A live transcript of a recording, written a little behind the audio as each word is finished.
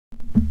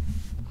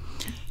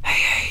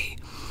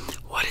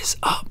What is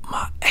up,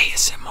 my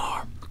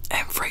ASMR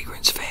and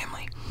fragrance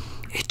family?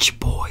 It's your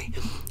boy,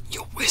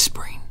 your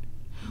whispering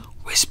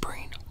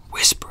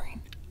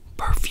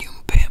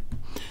perfume pimp,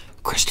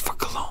 Christopher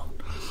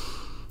Cologne.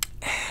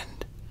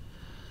 And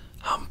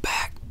I'm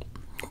back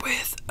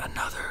with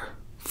another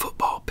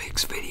football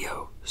picks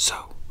video.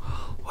 So,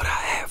 what I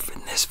have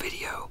in this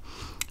video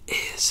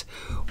is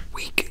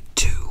week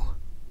two.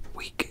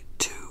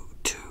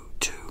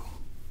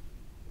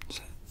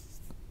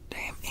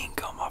 Damn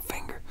ink on my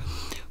finger.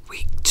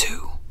 Week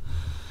 2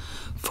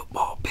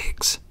 football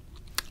picks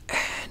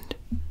and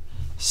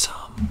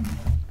some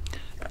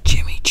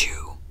Jimmy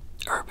Choo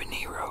Urban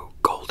Hero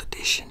Gold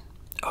Edition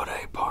Eau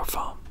de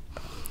Parfum.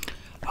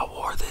 I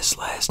wore this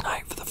last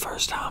night for the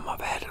first time. I've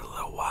had it a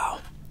little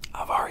while.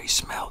 I've already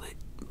smelled it,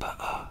 but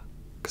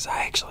because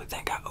I actually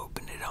think I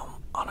opened it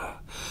on a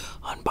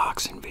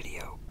unboxing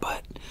video.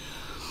 But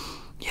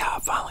yeah, I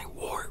finally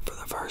wore it for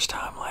the first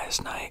time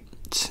last night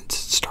since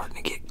it's starting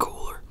to get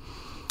cooler.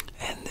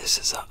 And this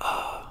is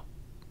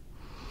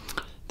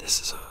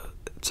it's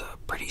a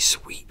pretty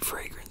sweet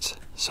fragrance.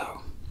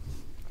 So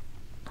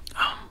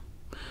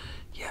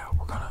yeah,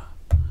 we're gonna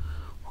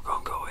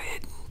go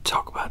ahead and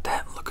talk about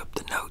that and look up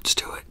the notes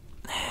to it,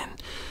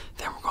 and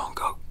then we're gonna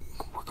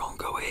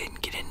go ahead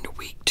and get into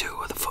week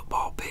 2 of the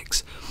football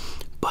picks.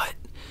 But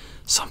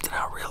something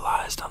I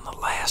realized on the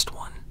last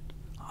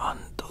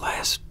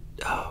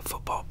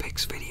football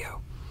picks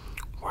video,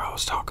 where I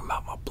was talking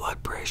about my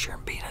blood pressure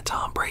and being a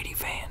Tom Brady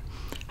fan,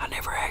 I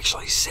never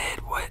actually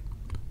said what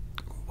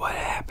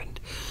happened.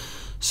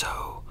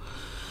 So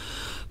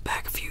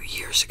back a few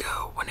years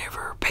ago,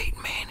 whenever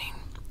Peyton Manning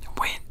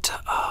went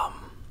to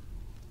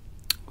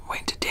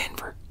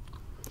Denver,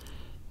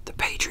 the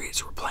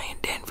Patriots were playing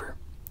Denver.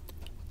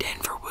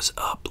 Denver was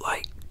up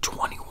like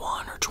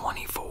 21 or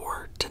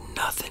 24 to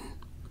nothing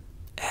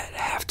at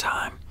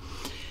halftime,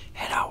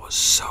 and I was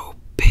so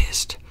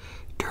pissed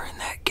during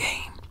that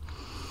game.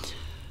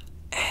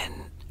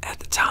 And at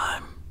the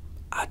time,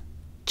 I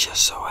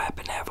just so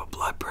happened to have a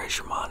blood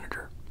pressure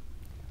monitor.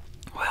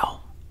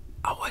 Well,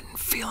 I wasn't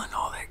feeling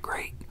all that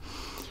great,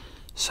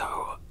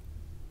 so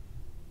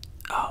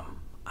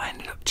I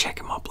ended up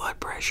checking my blood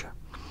pressure,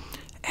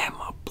 and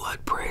my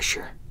blood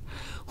pressure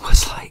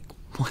was like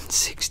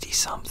 160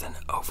 something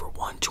over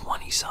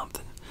 120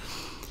 something.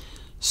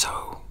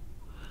 So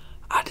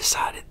I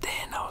decided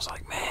then, I was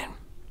like, man,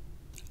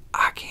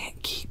 I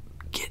can't keep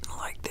getting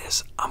like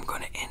this. I'm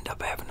gonna end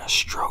up having a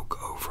stroke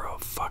over a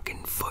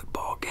fucking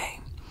football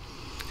game.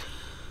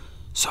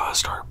 So I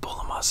started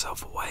pulling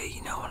myself away,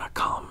 and I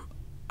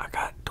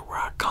got to where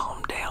I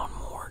calmed down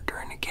more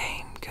during the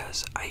game,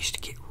 because I used to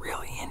get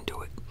really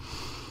into it.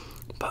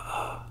 But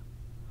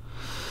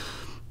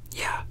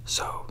yeah,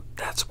 so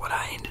that's what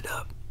I ended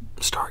up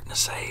starting to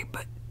say,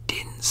 but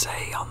didn't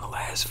say on the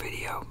last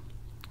video.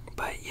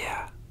 But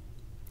yeah,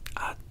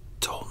 I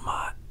told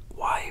my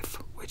wife,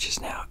 which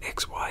is now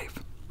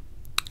ex-wife,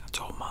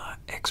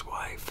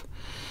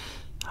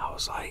 I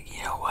was like,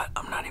 you know what,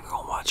 I'm not even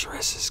gonna watch the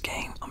rest of this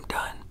game, I'm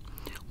done.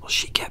 Well,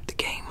 she kept the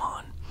game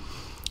on,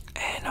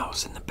 and I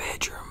was in the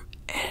bedroom,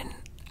 and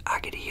I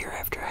could hear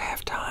after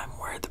halftime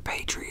where the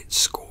Patriots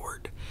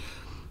scored,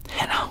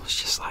 and I was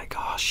just like,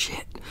 oh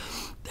shit,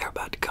 they're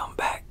about to come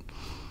back.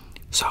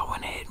 So I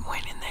went ahead and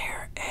went in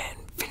there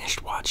and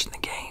finished watching the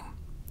game,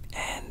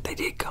 and they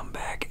did come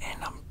back,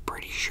 and I'm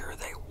pretty sure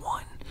they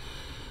won.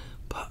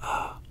 But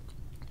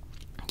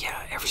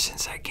yeah, ever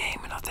since that game,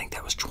 and I think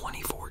that was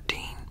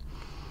 2014,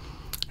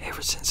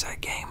 ever since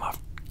that game I've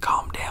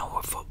calmed down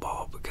with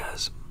football,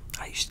 because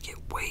I used to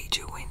get way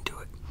too into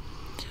it.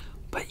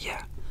 But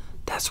yeah,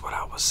 that's what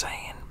I was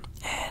saying.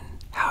 And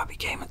how I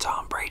became a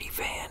Tom Brady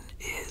fan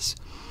is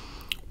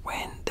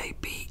when they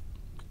beat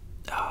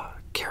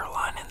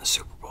Carolina in the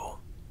Super Bowl,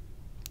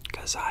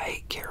 because I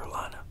hate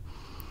Carolina.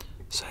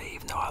 So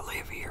even though I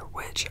live here,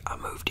 which I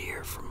moved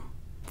here from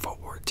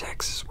Fort Worth,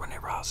 Texas,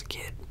 whenever I was a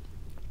kid.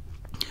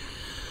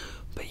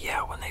 But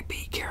yeah, when they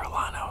beat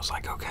Carolina, I was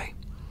like, okay,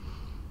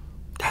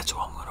 that's who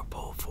I'm gonna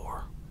pull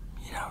for.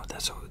 You know,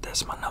 that's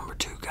my number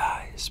 2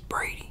 guy, is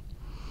Brady.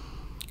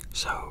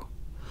 So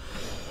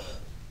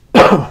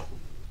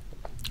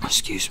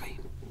excuse me,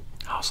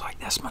 I was like,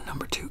 that's my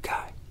number 2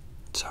 guy.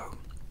 So,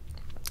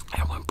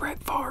 and when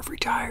Brett Favre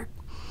retired,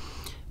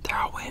 there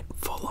I went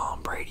full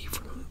on Brady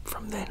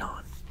from then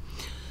on.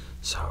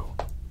 So,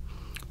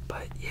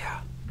 but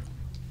yeah,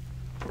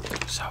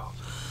 so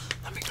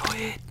let me go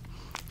ahead,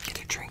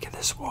 get a drink of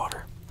this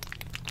water,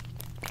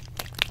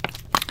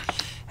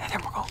 and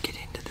then we're gonna get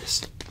into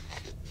this.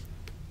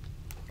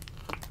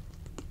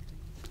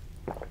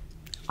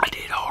 I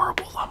did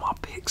horrible on my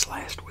picks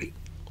last week.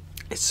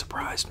 It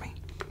surprised me.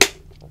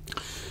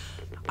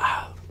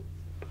 I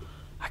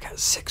got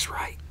 6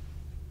 right.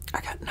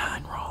 I got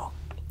 9 wrong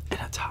and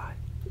a tie.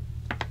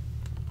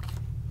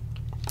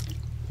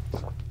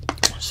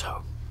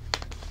 So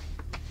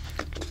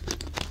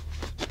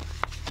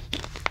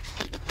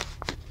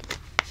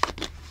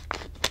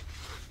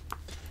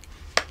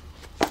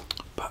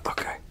but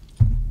okay.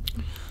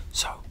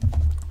 So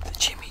the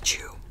Jimmy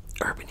Choo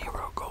Urban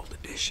Hero Gold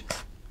Edition.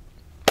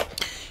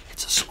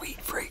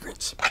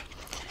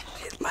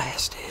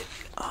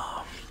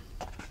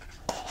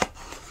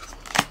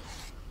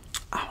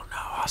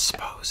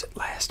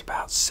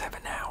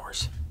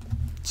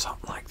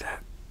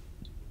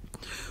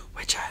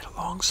 which I had a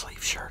long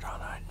sleeve shirt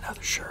on. I had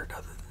another shirt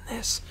other than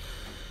this,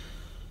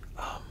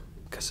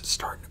 because it's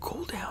starting to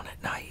cool down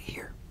at night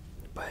here.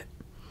 But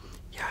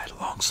yeah, I had a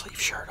long sleeve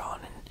shirt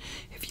on, and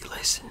if you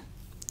listen,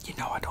 you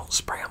know I don't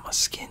spray on my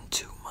skin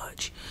too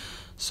much.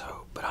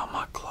 So, but on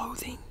my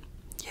clothing,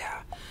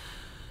 yeah,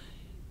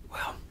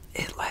 well,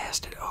 it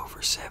lasted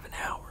over 7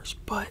 hours.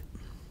 But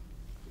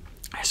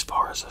as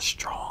far as a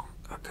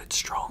good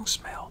strong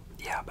smell,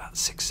 yeah, about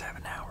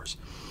 6-7 hours.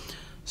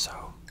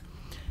 So,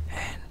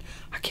 and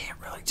I can't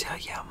really tell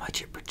you how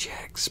much it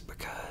projects,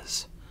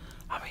 because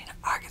I mean,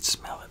 I could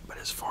smell it, but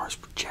as far as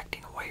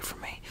projecting away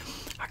from me,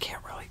 I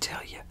can't really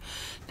tell you.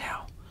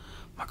 Now,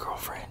 my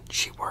girlfriend,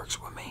 she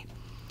works with me.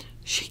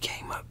 She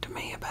came up to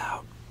me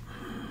about,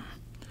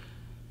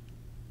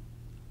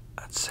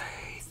 I'd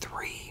say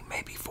 3,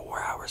 maybe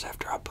 4 hours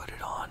after I put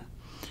it on,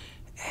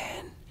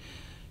 and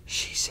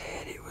she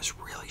said it was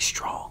really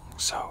strong,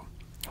 so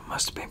it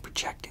must have been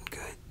projecting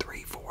good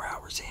 3-4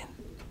 hours in.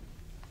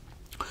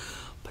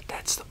 But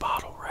that's the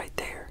bottle right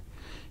there.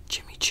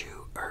 Jimmy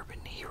Choo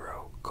Urban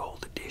Hero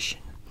Gold Edition.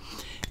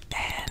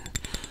 And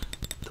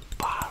the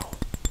bottle,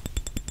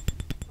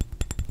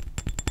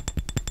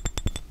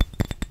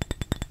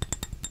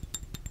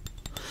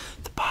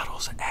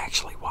 bottle's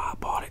actually why I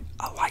bought it.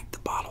 I liked the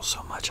bottle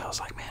so much, I was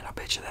like, man, I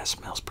bet you that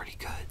smells pretty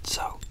good.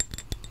 So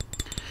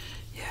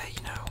yeah,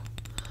 you know,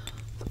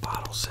 the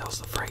bottle sells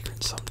the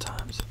fragrance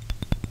sometimes.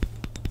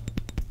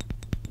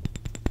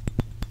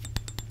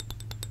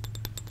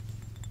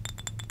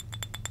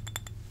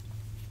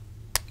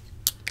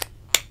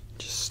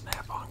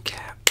 Snap on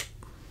cap.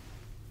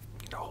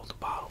 You can hold the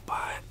bottle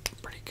by it.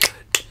 Pretty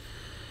good.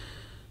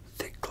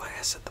 Thick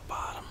glass at the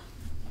bottom.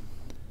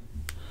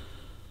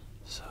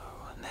 So,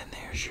 and then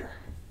there's your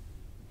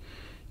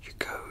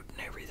code and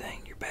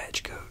everything, your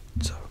badge code.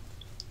 So,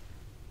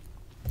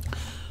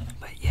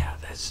 but yeah,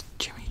 that's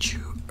Jimmy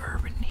Choo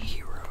Urban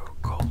Hero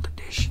Gold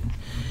Edition.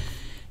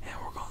 And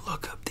we're gonna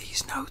look up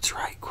these notes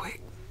right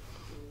quick,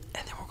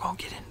 and then we're gonna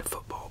get into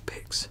football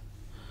picks.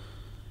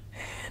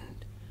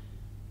 And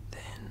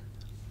then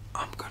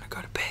I'm gonna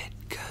go to bed,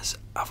 because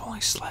I've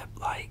only slept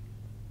like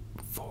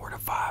 4 to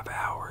 5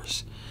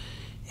 hours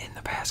in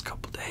the past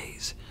couple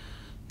days.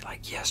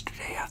 Like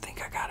yesterday, I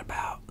think I got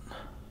about,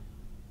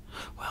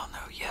 well, no,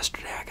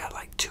 yesterday I got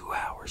like 2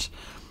 hours,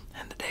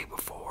 and the day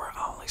before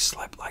I only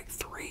slept like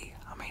 3.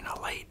 I mean, I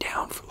laid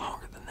down for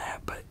longer than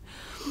that, but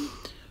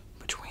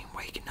between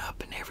waking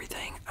up and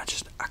everything, I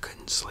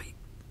couldn't sleep.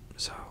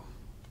 So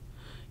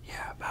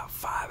yeah, about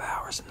 5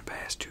 hours in the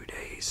past 2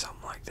 days,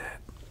 something like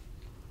that.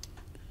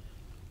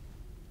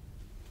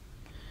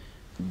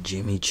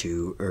 Jimmy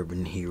Choo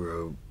Urban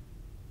Hero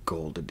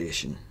Gold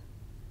Edition.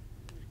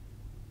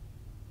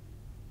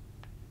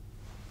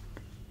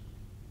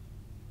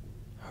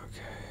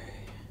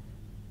 Okay.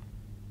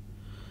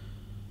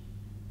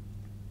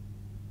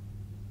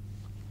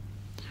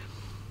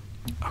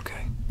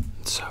 Okay,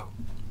 so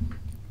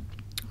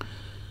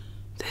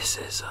this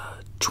is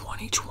a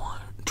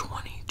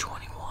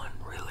 2021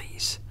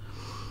 release.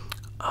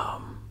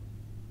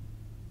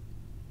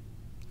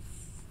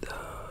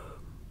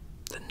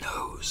 The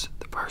nose,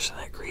 the person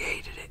that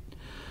created it,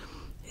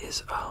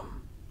 is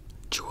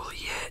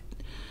Juliet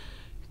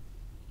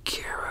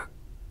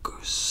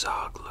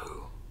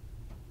Karagusoglu.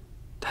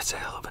 That's a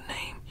hell of a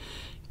name.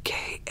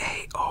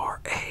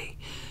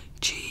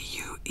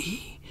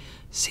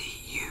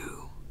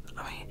 Karaguezu.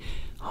 I mean,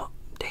 oh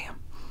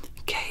damn.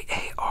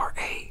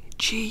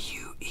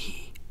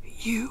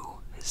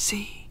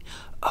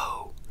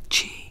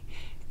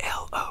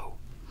 Karagueuzoglo.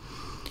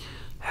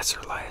 That's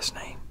her last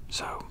name.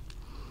 So,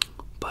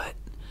 but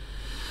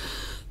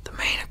the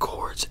main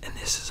accords, and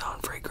this is on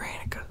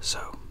Fragrantica,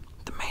 so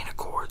the main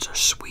accords are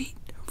sweet,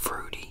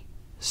 fruity,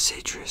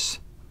 citrus,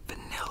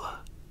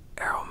 vanilla,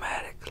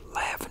 aromatic,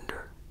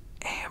 lavender,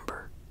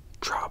 amber,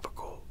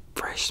 tropical,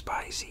 fresh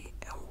spicy,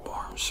 and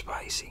warm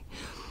spicy.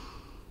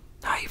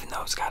 Now, even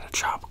though it's got a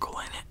tropical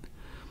in it,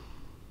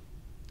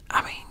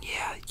 I mean,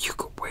 yeah, you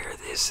could wear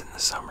this in the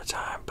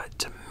summertime, but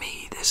to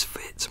me, this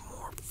fits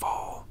more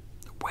fall,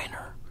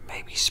 winter,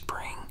 maybe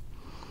spring.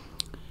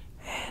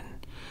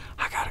 And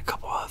I got a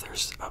couple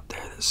others up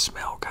there that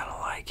smell kind of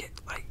like it,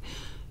 like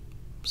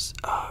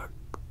a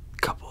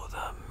couple of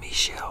the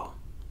Michel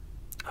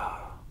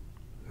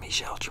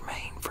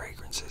Germain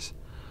fragrances.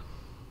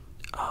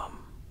 No,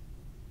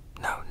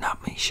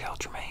 not Michel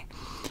Germain.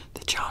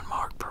 The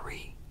Jean-Marc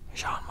Paris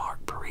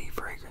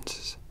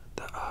fragrances.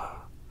 The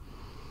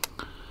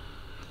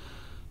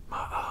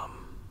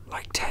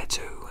like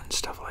Tattoo and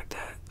stuff like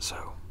that.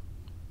 So,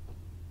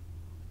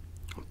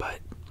 but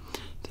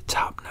the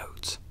top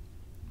notes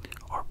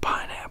are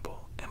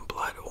pineapple and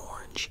blood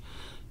orange.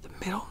 The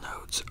middle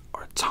notes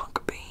are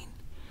tonka bean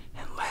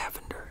and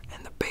lavender,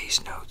 and the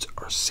base notes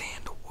are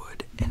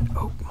sandalwood and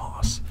oak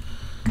moss.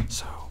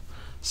 So,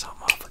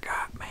 something I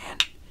forgot, man.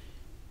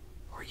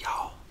 Or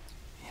y'all,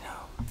 you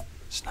know,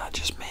 it's not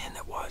just man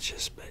that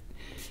watches, but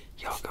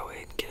y'all go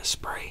ahead and get a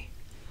spray.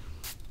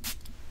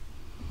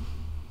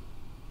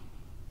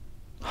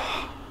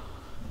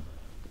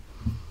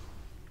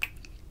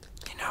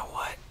 You know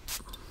what?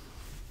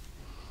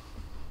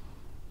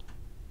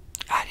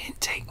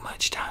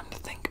 much time to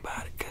think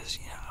about it because,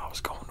 I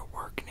was going to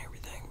work and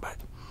everything, but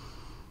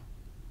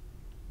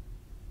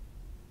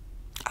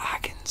I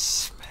can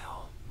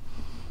smell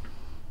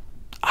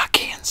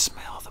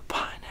the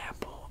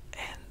pineapple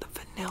and the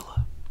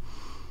vanilla.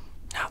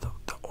 Now the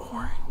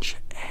orange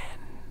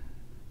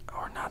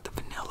or not the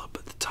vanilla,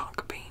 but the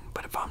tonka bean.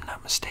 But if I'm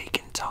not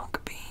mistaken,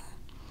 tonka bean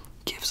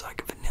gives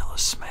like a vanilla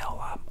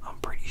smell. I'm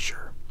pretty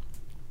sure.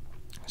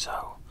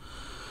 So,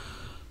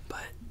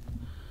 but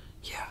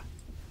yeah,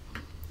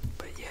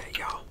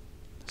 y'all.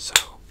 So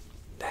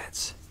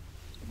that's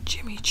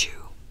Jimmy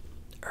Choo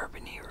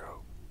Urban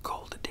Hero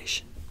Gold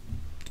Edition.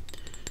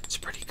 It's a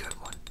pretty good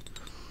one.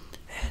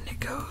 And it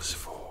goes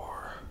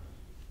for,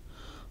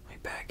 let me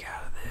back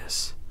out of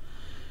this.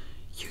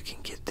 You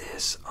can get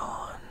this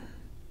on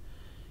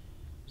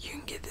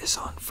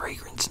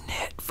Fragrance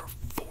Net for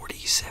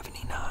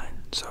 $40.79.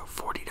 So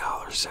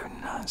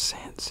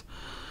 $40.79.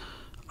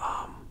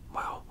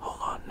 Well,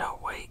 hold on, no,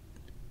 wait.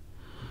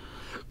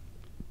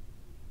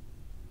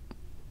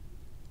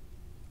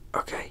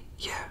 Okay,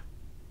 yeah.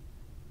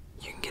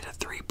 You can get a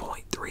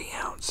 3.3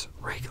 ounce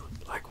regular,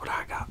 like what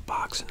I got,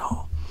 box and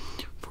all,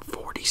 for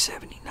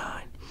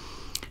 $40.79.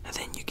 And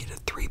then you get a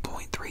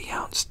 3.3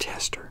 ounce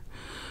tester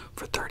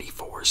for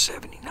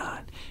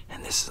 $34.79.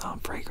 And this is on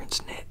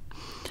Fragrance Net.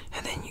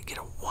 And then you get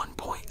a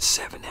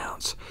 1.7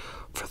 ounce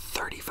for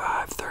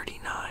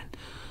 $35.39.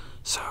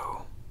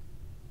 So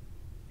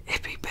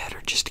it'd be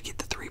better just to get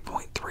the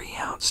 3.3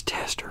 ounce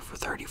tester for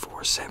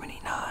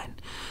 $34.79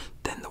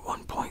 than the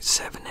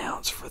 1.7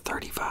 ounce for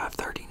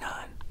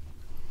 $35.39.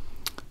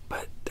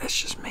 But that's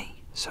just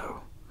me.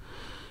 So,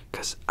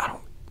 because I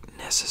don't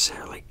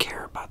necessarily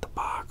care about the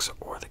box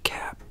or the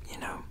cap,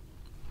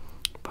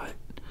 But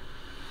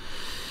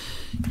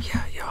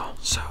yeah, y'all.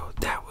 So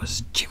that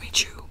was Jimmy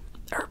Choo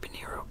Urban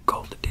Hero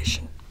Gold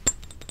Edition.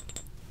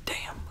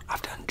 Damn,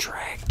 I've done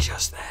dragged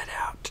just that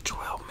out to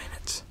 12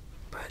 minutes.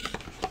 But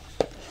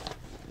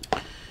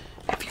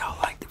if y'all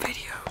like the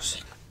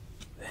videos,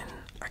 then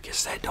I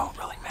guess that don't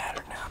really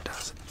matter now,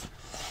 does it?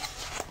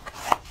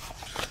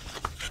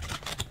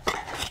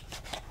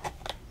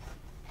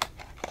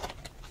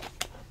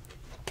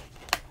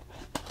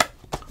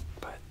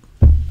 But,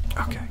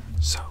 okay,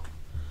 so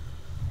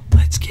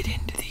let's get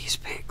into these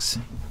picks.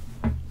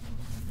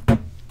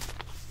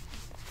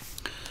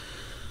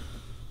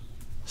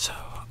 So,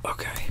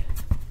 okay,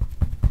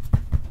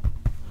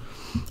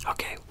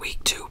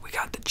 week 2, we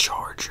got the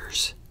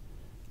Chargers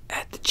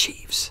at the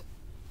Chiefs.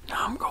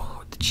 Now I'm going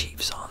with the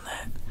Chiefs on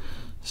that.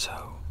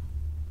 So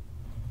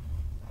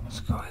let's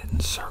go ahead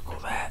and circle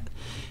that.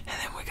 And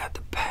then we got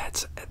the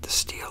Pats at the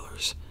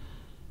Steelers.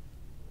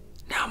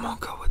 Now I'm going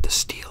to go with the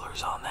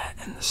Steelers on that.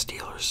 And the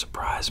Steelers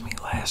surprised me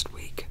last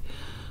week.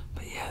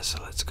 But yeah,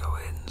 so let's go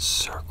ahead and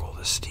circle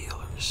the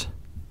Steelers.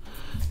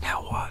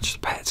 Now watch the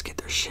Pats get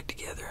their shit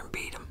together and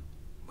beat them.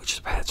 Which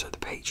the Pats are the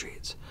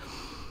Patriots.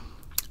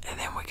 And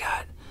then we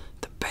got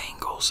the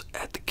Bengals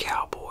at the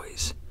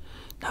Cowboys.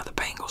 Now the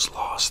Bengals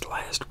lost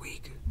last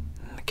week,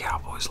 and the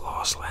Cowboys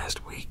lost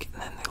last week,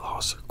 and then they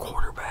lost their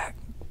quarterback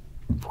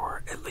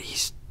for at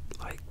least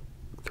like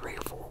 3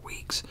 or 4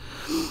 weeks,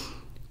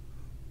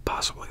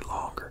 possibly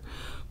longer.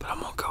 But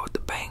I'm gonna go with the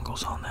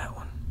Bengals on that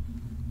one.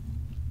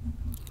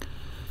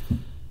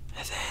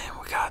 And then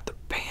we got the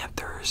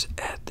Panthers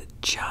at the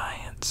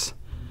Giants,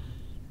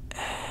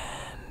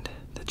 and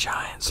the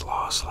Giants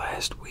lost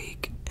last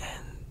week,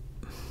 and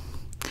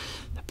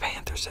the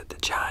Panthers at the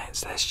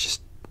Giants, that's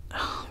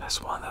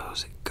one of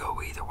those that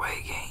go either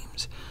way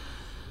games.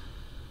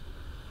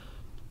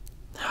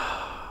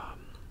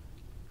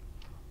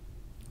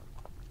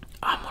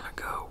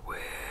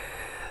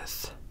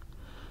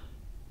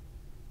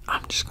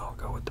 I'm just gonna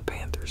go with the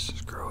Panthers.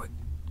 Screw it.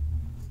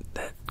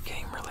 That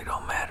game really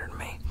don't matter to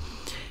me.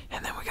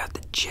 And then we got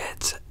the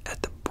Jets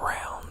at the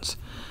Browns,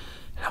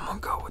 and I'm gonna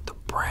go with the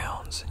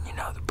Browns. And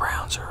the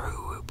Browns are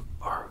who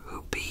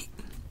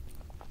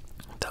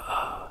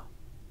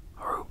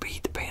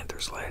beat the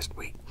Panthers last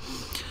week.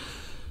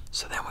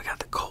 So then we got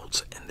the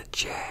Colts and the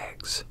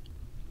Jags.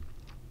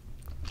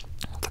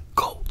 The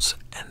Colts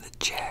and the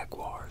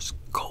Jaguars.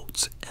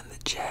 Colts and the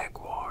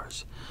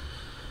Jaguars.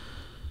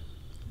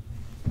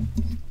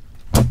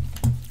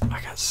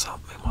 I got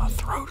something in my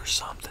throat or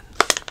something.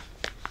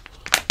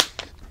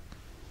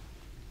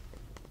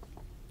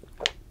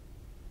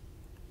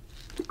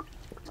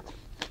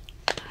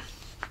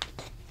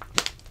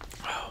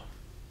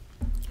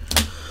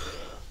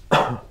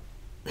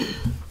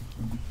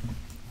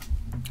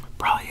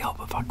 Probably help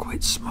if I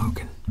quit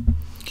smoking.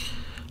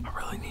 I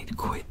really need to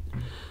quit.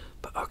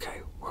 But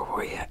okay, where were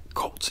we at?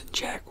 Colts and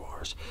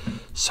Jaguars.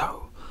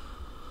 So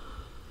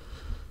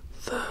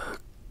the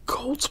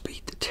Colts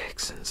beat the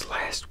Texans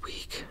last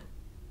week.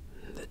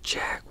 The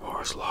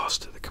Jaguars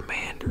lost to the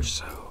Commanders,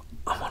 so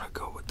I'm gonna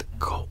go with the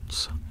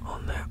Colts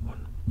on that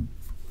one.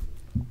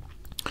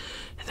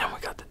 And then we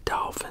got the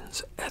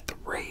Dolphins at the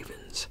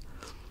Ravens.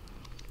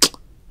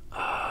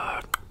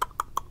 I'm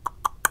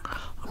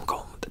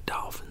going with the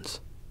Dolphins.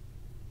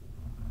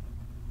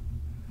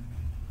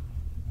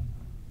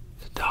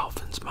 The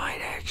Dolphins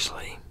might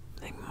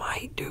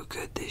might do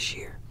good this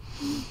year.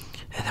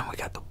 And then we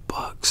got the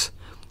Bucks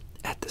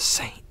at the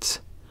Saints.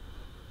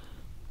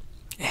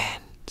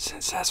 And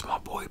since that's my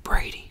boy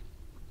Brady,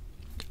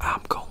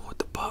 I'm going with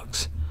the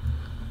Bucks.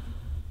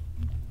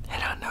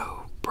 And I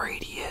know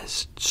Brady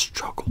has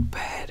struggled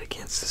bad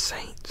against the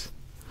Saints.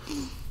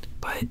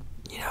 But,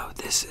 you know,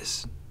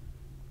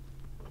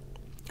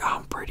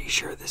 I'm pretty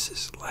sure this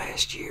is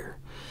last year.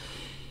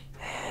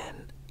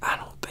 And I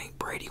don't think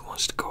Brady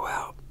wants to go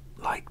out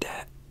like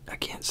that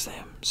against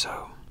them.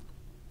 So,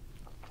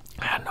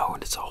 I know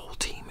it's a whole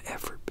team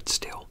effort, but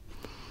still,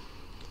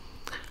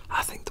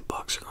 I think the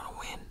Bucks are going to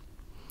win.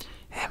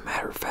 And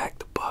matter of fact,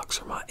 the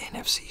Bucks are my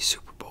NFC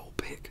Super Bowl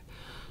pick.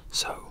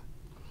 So,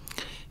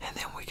 and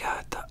then we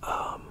got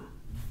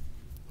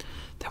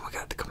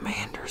the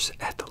Commanders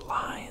at the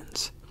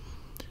Lions.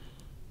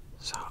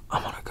 So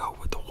I'm gonna go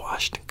with the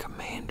Washington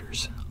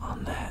Commanders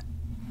on that.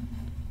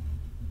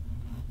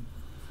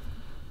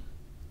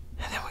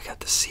 And then we got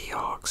the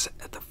Seahawks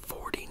at the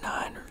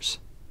 49ers.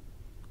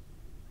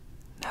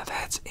 Now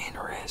that's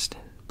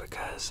interesting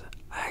because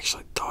I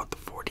actually thought the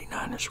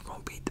 49ers were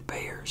going to beat the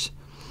Bears.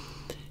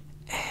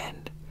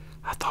 And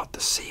I thought the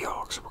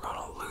Seahawks were going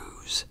to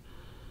lose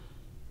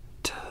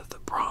to the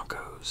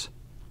Broncos.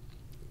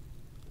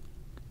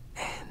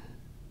 And,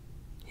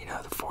 you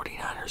know, the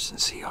 49ers and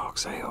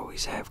Seahawks, they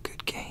always have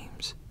good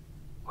games.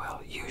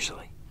 Well,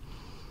 usually.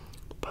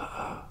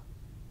 But,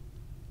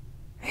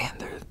 and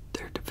they're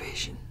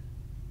division.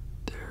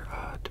 They're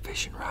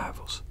division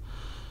rivals.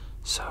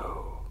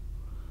 So,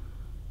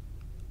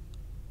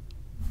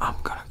 I'm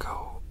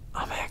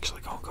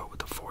actually going to go with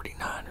the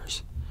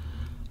 49ers.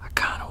 I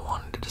kind of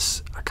want to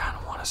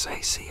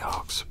say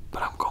Seahawks,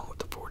 but I'm going with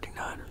the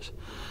 49ers.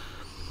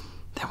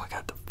 Then we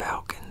got the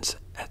Falcons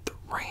at the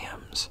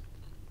Rams.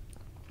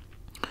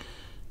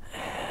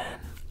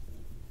 And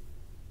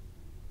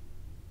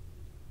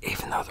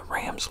even though the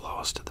Rams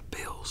lost to the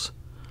Bills,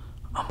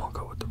 I'm going to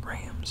go with the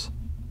Rams.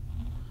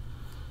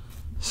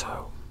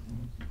 So,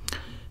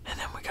 and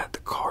then we got the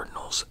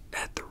Cardinals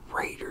at the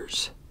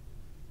Raiders.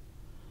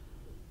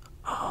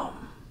 I'm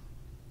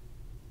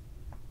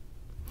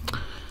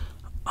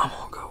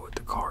going to go with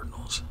the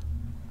Cardinals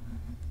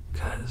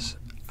because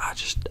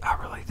I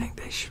really think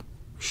they should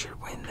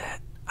win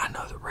that. I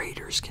know the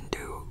Raiders can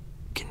do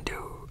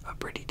a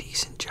pretty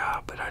decent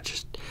job, but I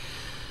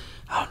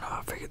don't know.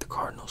 I figured the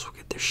Cardinals will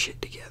get their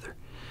shit together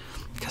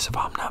because if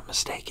I'm not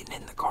mistaken,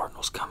 then the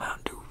Cardinals come out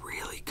and do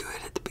really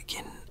good at the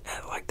beginning,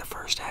 at like the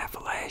first half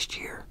of last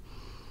year.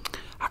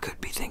 I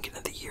could be thinking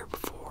of the year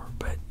before,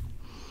 but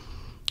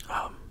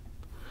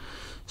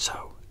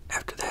so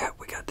after that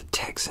we got the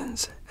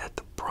Texans at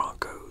the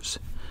Broncos.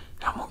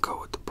 And I'm gonna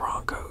go with the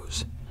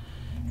Broncos.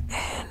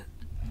 And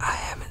I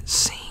haven't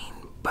seen,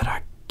 but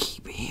I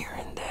keep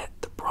hearing that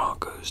the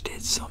Broncos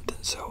did something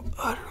so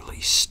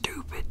utterly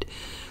stupid,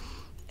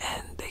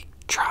 and they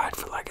tried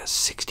for like a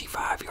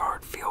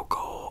 65-yard field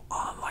goal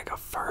on like a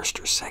first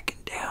or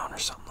second down or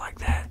something like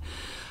that.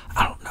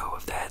 I don't know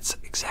if that's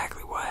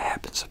exactly what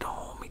happened, so don't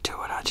hold me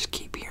to it. I just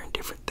keep hearing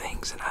different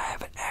things, and I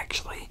haven't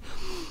actually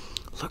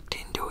looked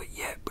into it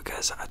yet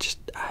because I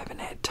haven't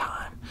had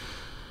time.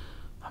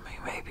 I mean,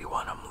 maybe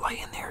when I'm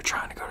laying there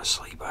trying to go to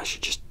sleep, I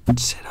should just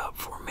sit up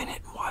for a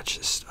minute and watch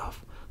this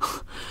stuff.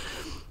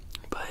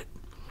 But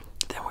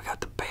then we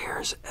got the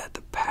Bears at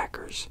the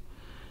Packers,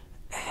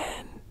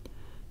 and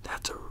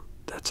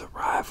that's a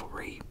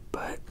rivalry,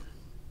 but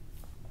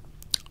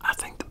I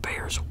think the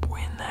Bears will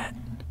win that.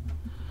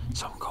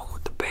 So I'm going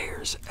with the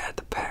Bears at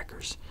the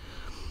Packers.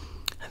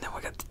 And then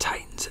we got the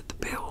Titans at the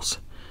Bills.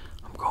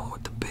 I'm going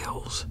with the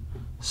Bills.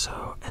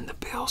 So, and the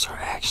Bills are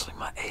actually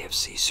my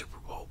AFC Super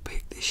Bowl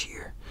pick this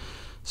year.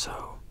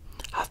 So,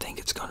 I think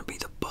it's going to be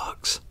the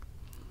Bucks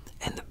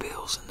and the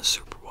Bills in the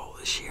Super Bowl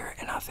this year,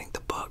 and I think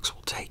the Bucks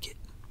will take it.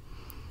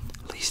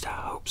 At least I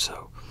hope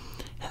so.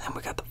 And then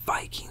we got the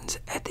Vikings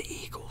at the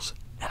Eagles,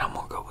 and I'm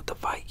going to go with the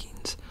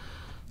Vikings.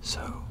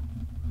 So,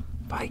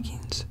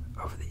 Vikings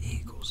over the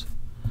Eagles.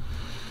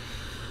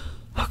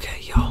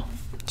 Okay, y'all.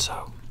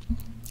 So,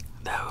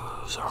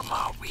 those are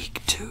my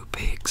Week 2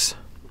 picks.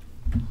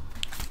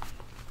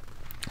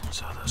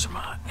 So those are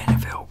my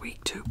NFL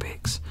Week 2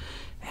 picks.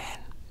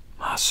 And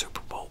my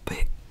Super Bowl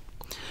pick.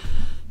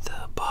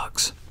 The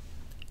Bucks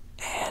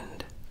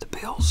and the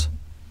Bills.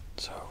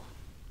 So,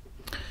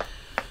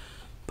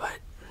 but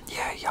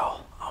yeah,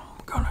 y'all, I'm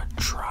gonna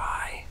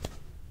try.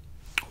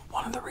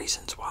 One of the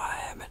reasons why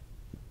I haven't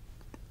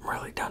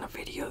really done a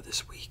video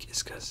this week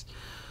is because,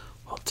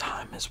 well,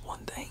 time is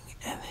one thing,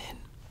 and then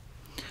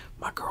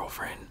my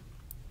girlfriend,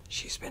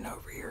 she's been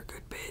over here a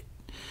good bit,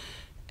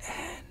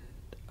 and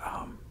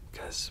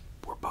because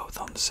we're both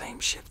on the same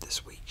shift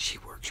this week. She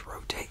works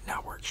rotate and I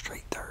work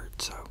straight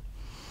third, so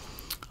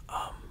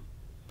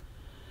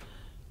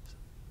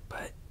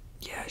but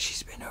yeah,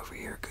 she's been over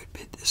here a good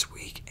bit this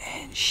week,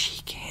 and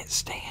she can't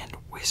stand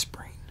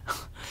whispering.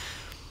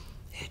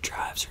 It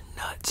drives her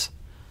nuts.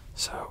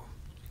 So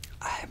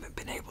I haven't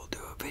been able to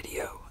do a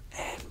video,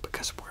 and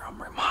because of where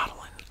I'm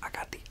remodeling, I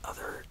got the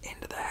other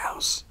end of the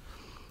house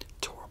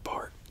tore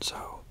apart,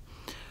 so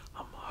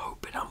I'm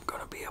hoping I'm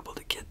gonna be able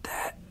to get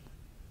that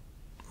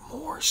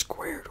more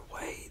squared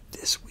away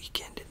this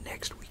weekend and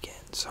next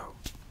weekend. So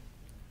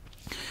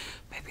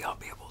maybe I'll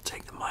be able to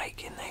take the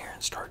mic in there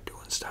and start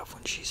doing stuff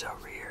when she's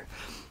over here.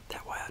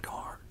 That way I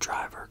don't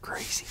drive her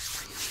crazy.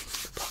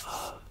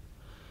 But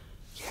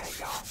yeah,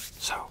 y'all.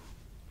 So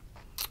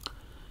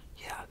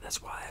yeah,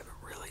 that's why I haven't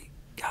really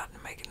gotten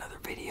to make another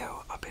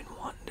video. I've been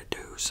wanting to do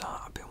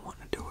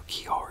a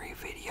Kiari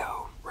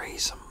video,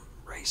 raise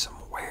some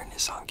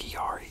awareness on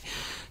Kiari,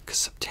 because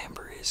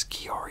September is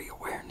Kiari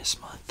Awareness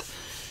Month.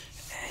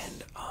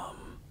 And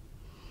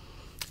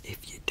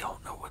if you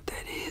don't know what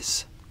that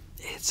is,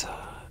 it's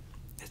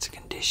a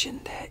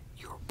condition that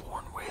you're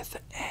born with,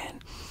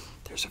 and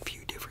there's a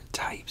few different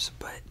types,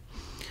 but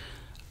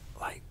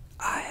like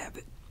I have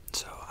it.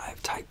 So I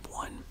have type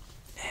 1,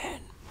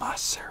 and my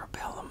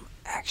cerebellum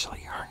actually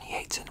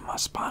herniates into my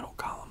spinal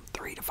column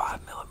 3 to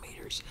 5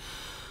 millimeters.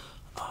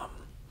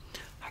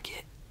 I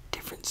get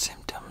different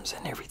symptoms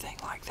and everything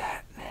like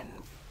that, and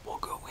we'll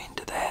go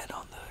into that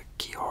on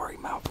the Kiari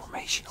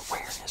malformation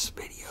awareness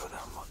video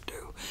that I'm going to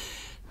do.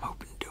 I'm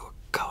hoping to do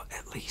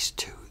at least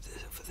 2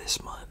 for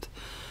this month.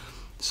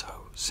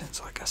 So since,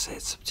 like I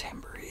said,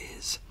 September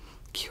is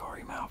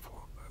Kiari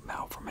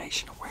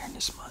malformation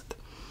awareness month,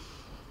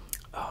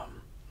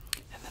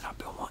 and then I've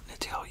been wanting to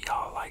tell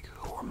y'all like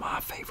who are my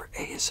favorite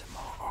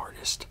ASMR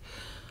artists,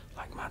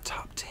 like my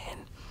top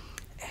 10,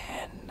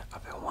 and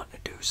I've been wanting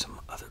to do some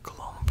other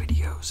Cologne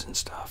videos and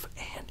stuff,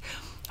 and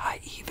I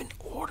even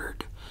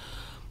ordered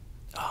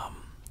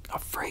a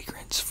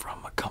fragrance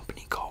from a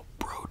company called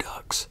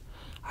Brodux.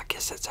 I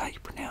guess that's how you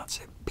pronounce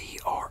it,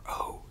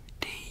 Brodux.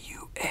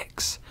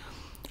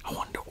 I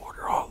wanted to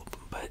order all of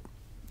them, but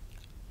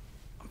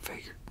I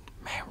figured,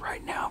 man,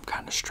 right now I'm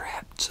kind of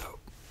strapped, so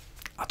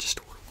I'll just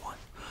order one.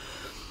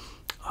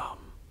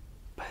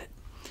 But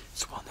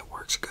it's one that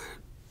works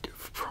good.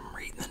 From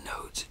reading the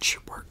notes, it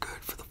should work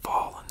good for the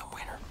fall and the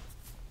winter.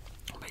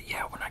 But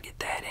yeah, when I get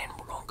that in,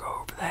 we're gonna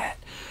go over that.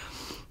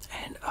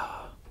 And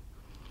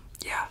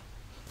yeah,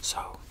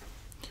 so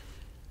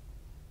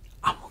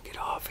I'm gonna get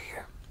off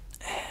here,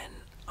 and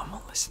I'm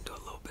gonna listen to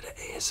a little bit of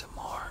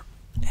ASMR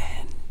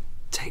and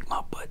take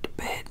my butt to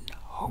bed. And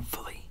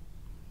hopefully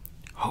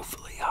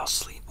I'll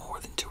sleep more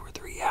than 2 or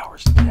 3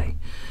 hours today.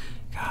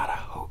 God, I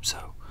hope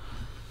so.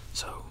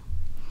 So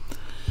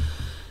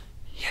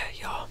yeah,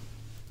 y'all,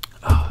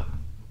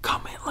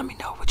 comment, let me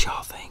know what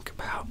y'all think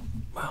about,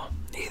 well,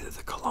 either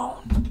the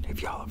cologne,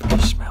 if y'all have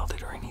ever smelled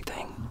it or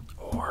anything,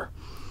 or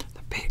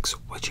the picks.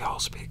 What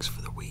y'all's picks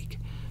for the week?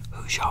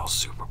 Who's y'all's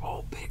Super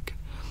Bowl pick?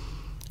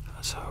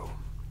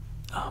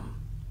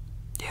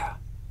 Yeah.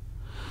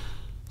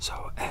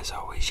 So as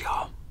always,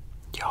 y'all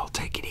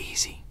take it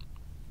easy.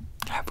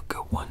 Have a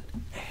good one,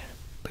 and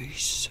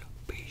peace,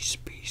 peace,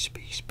 peace,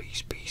 peace, peace.